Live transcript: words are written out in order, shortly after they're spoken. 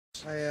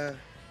boss.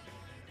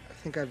 I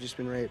think I've just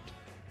been raped.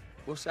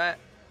 What's that?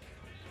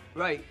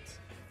 Raped?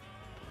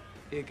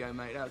 Here you go,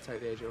 mate. That'll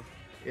take the edge off.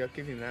 Yeah, I'll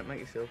give him that. Make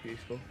yourself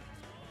useful.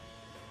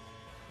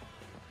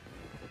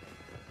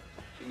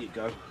 Here you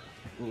go.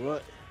 All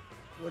right.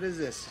 What is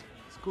this?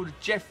 It's called a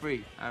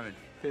Jeffrey, Aaron.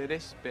 Bit of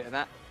this, bit of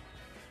that.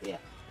 Yeah.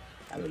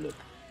 Have a look.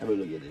 Have a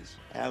look at this.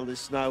 How the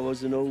snow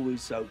wasn't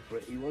always so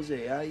pretty, was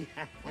it, eh?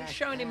 What are you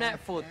showing him that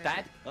for,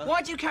 Dad?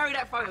 Why'd you carry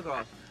that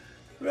photograph?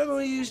 Remember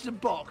when you used to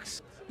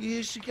box? You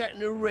used to get in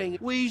the ring,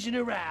 wheezing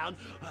around.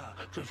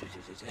 Do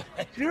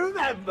you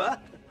remember?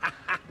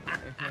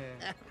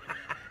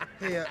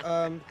 Hey,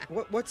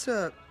 what's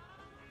in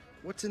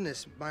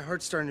this? My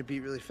heart's starting to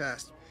beat really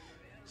fast.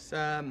 It's,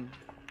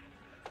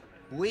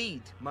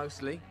 weed,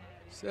 mostly.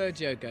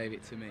 Sergio gave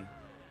it to me.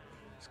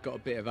 It's got a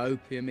bit of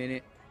opium in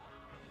it.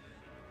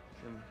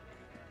 Some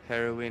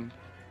heroin,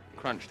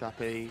 crunched up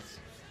E's.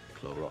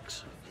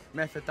 Clorox.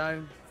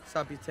 Methadone,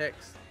 Subutex,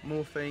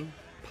 morphine,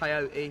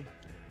 peyote,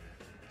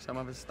 some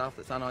other stuff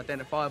that's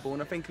unidentifiable,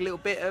 and I think a little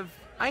bit of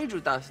angel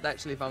dust,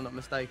 actually, if I'm not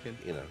mistaken.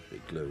 You know, a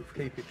bit glue.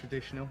 Keep it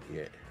traditional.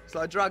 Yeah. It's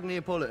like a drug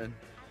Neapolitan.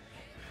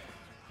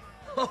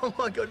 Oh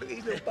my God, look at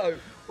his little boat.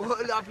 What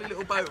a lovely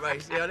little boat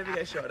race. Yeah, I'll never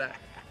get a shot at that.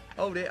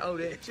 Hold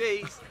it.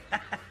 Cheese.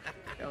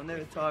 I'll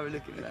never tire of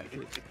looking at that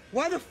kid.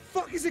 Why the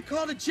fuck is it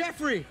called a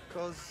Jeffrey?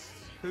 Because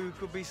who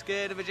could be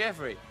scared of a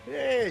Jeffrey?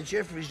 Yeah,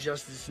 Jeffrey's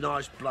just this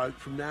nice bloke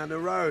from down the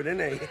road, isn't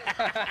he?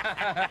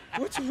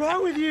 What's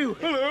wrong with you?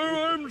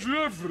 Hello, I'm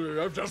Jeffrey.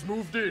 I've just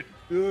moved in.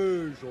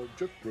 Yes, I'm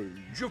Jeffrey.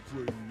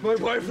 Jeffrey. My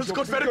wife has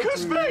got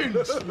varicose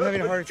veins. I'm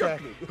having a heart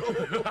attack.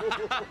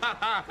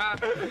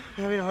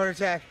 I'm having a heart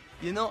attack.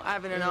 You're not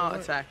having an heart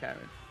attack,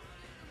 Aaron.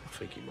 I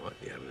think he might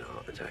be having a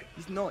heart attack.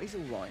 He's not. He's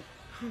all right.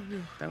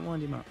 Don't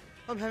wind him up.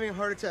 I'm having a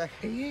heart attack.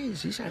 He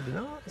is. He's having a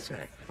heart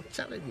attack. I'm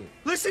telling you.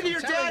 Listen to your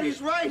dad.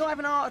 He's right. He's not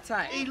having a heart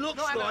attack. He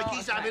looks like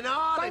he's having a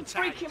heart attack.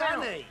 Don't freak him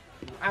out. He?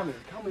 Aaron,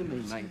 come with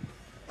me, mate.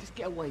 Just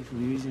get away from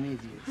him. He's an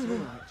idiot. It's all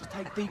right. Just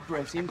take deep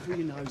breaths. In through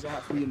your nose,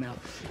 out through your mouth.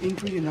 In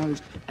through your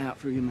nose, out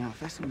through your mouth.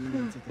 That's all you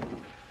need to do.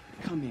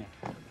 Come here.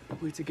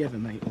 We're together,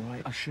 mate, all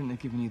right? I shouldn't have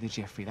given you the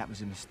Jeffrey. That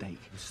was a mistake.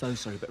 I'm so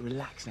sorry, but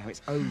relax now.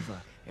 It's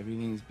over.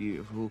 Everything's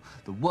beautiful.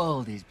 The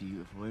world is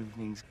beautiful.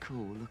 Everything's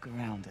cool. Look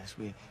around us.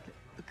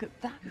 Look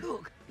at that.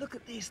 Look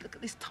at this. Look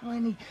at this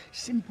tiny,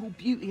 simple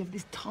beauty of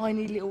this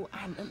tiny little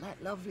ant. Isn't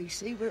that lovely?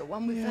 See, we're at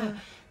one with that.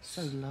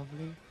 So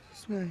lovely.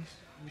 It's nice.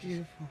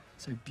 Beautiful.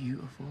 So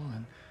beautiful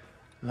and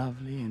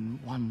lovely and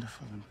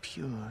wonderful and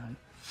pure and...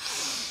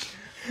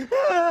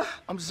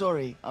 I'm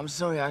sorry. I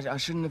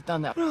shouldn't have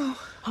done that. No.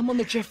 I'm on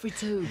the Jeffrey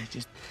too.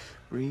 Just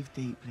breathe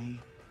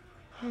deeply.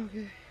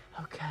 Okay.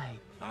 Okay.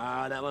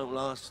 Ah, that won't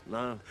last,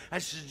 no.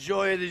 That's the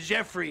joy of the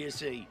Jeffrey, you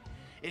see.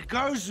 It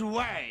goes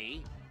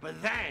away, but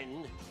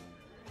then...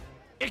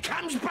 it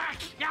comes back!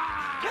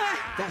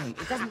 Ah! Darren,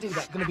 it doesn't do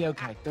that. It's gonna be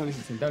okay. Don't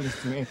listen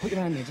to me. Here, put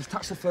your hand there. Just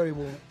touch the furry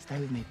wall. Stay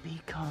with me.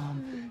 Be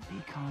calm.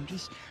 Be calm.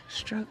 Just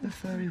stroke the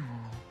furry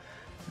wall.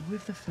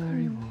 With the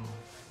furry wall.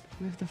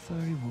 With the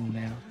furry wall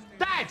now.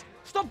 Dad!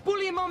 Stop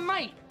bullying my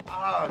mate!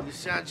 Oh, you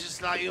sound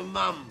just like your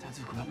mum. Don't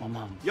talk about my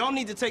mum. Y'all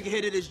need to take a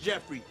hit of this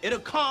Jeffrey. It'll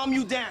calm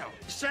you down.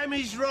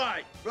 Sammy's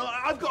right.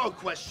 Right, I've got a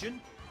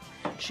question.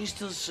 She's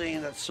still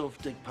seeing that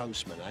soft dick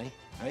postman, eh?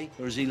 Eh?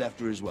 Or has he left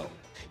her as well?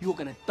 You're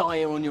gonna die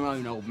here on your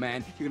own, old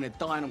man. You're gonna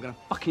die and I'm gonna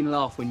fucking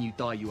laugh when you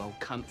die, you old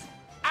cunt.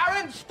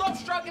 Aaron, stop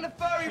stroking the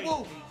furry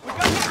wall! We're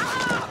going...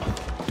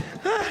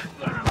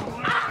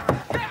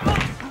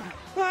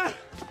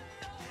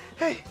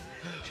 Hey,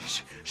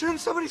 shouldn't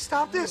somebody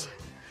stop this?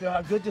 Feel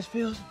how good this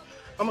feels?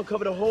 I'm gonna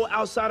cover the whole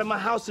outside of my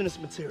house in this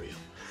material.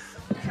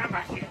 Come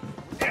back here.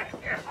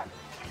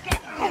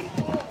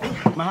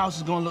 My house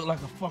is gonna look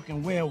like a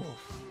fucking werewolf.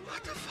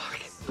 What the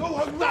fuck? Go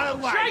on, run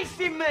away!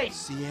 Chasing me!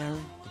 See,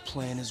 Aaron, the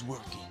plan is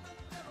working.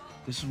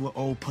 This is what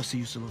old pussy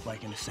used to look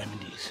like in the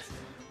 70s.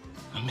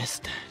 I miss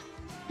that.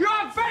 You're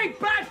a very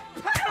bad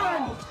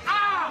parent!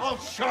 Ah! I'll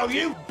show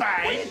you,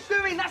 bad! What are you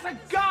doing? That's a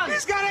gun!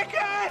 He's got a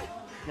gun!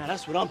 Now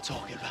that's what I'm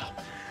talking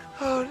about.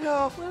 Oh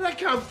no! Where'd that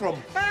come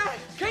from? Ah!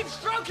 Keep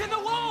stroking the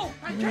wall!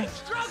 And keep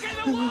stroking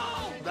the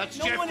wall! That's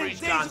No one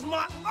Jeffrey's endanges gun.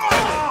 my...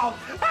 Oh!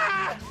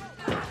 Ah!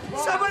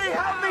 Somebody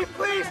help me,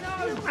 please!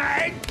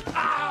 Hey!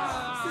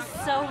 This is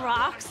so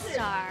rock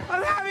star.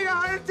 I'm having a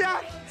heart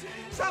attack!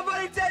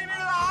 Somebody take me to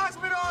the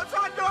hospital! It's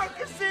on North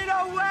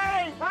Casino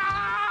Way!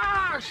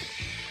 Ah!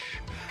 Shh!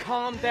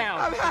 Calm down.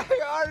 I'm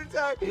having a heart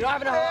attack! You're not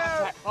having a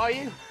heart attack, are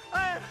you?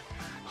 I...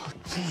 Oh,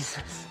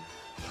 Jesus.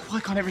 Why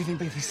can't everything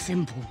be this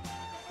simple?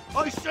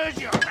 I said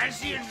you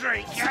fancy a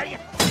drink, yeah?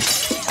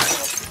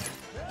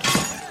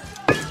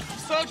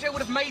 Sergio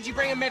would have made you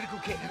bring a medical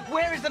kit.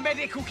 Where is the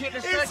medical kit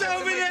that It's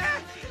Sergio over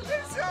there!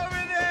 It's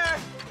over there!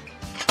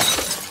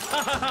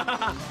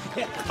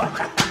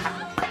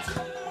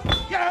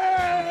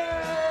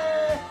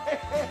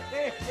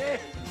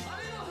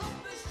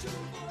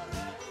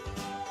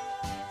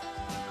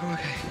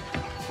 Okay.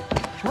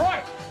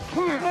 Right!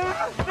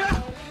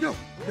 No.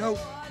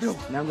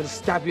 Now I'm gonna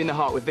stab you in the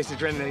heart with this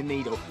adrenaline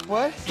needle.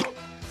 What?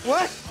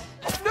 What?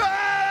 No!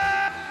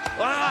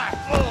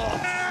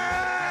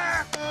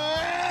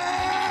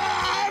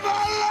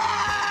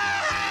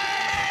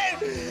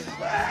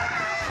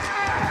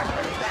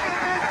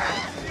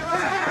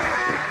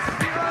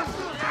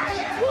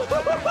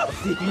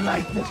 did me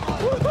like this.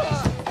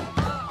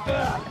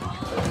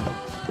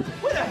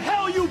 Where the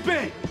hell you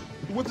been?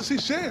 We went to see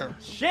Cher.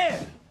 Cher?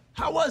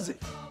 How was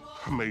it?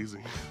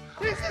 Amazing.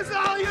 This is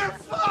all your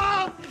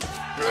fault!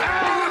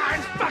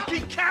 It's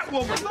fucking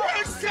Catwoman!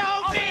 You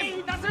so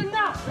mean! That's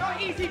enough!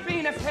 Not easy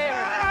being a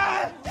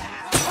parent.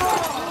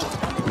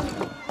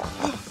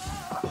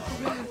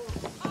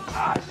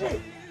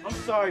 Shit. I'm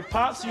sorry,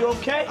 Pops. You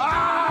okay?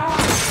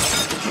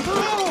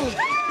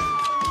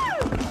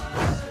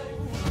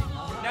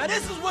 Now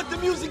this is what the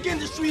music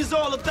industry is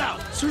all about.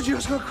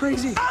 Sergio's gone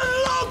crazy. I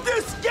love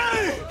this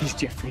game! He's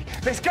Jeffrey.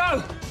 Let's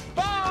go!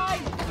 Bye!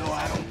 No,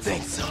 I don't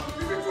think so.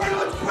 You've been trying to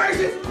look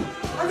crazy!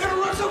 I'm gonna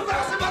run so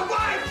fast in my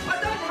life! I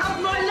don't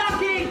have my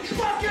luggage!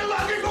 Fuck your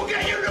luggage! Go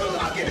get your new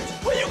luggage!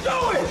 Where you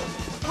going?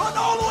 Run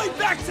all the way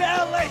back to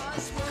L.A.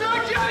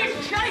 Sergio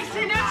is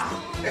chasing us!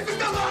 This is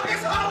the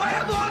longest hallway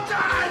of all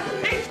time!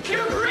 It's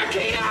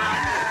Kubrickian!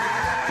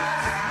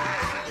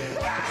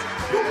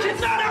 You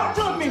cannot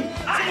outrun me!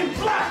 I am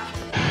black!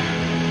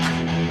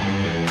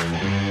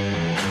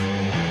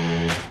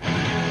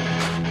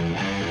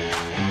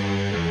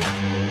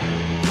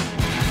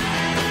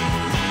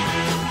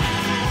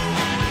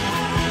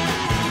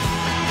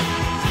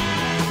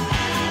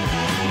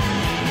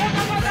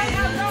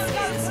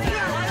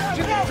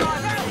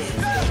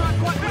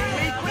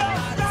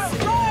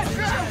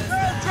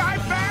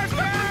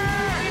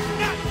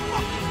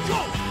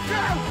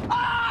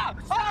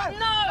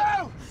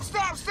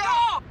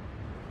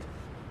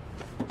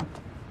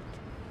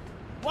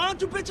 Why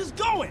aren't you bitches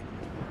going?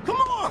 Come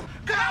on!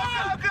 Go!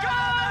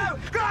 Go!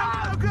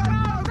 Go! Go!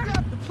 Go!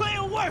 The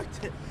plan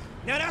worked.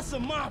 Now that's a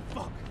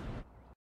motherfucker.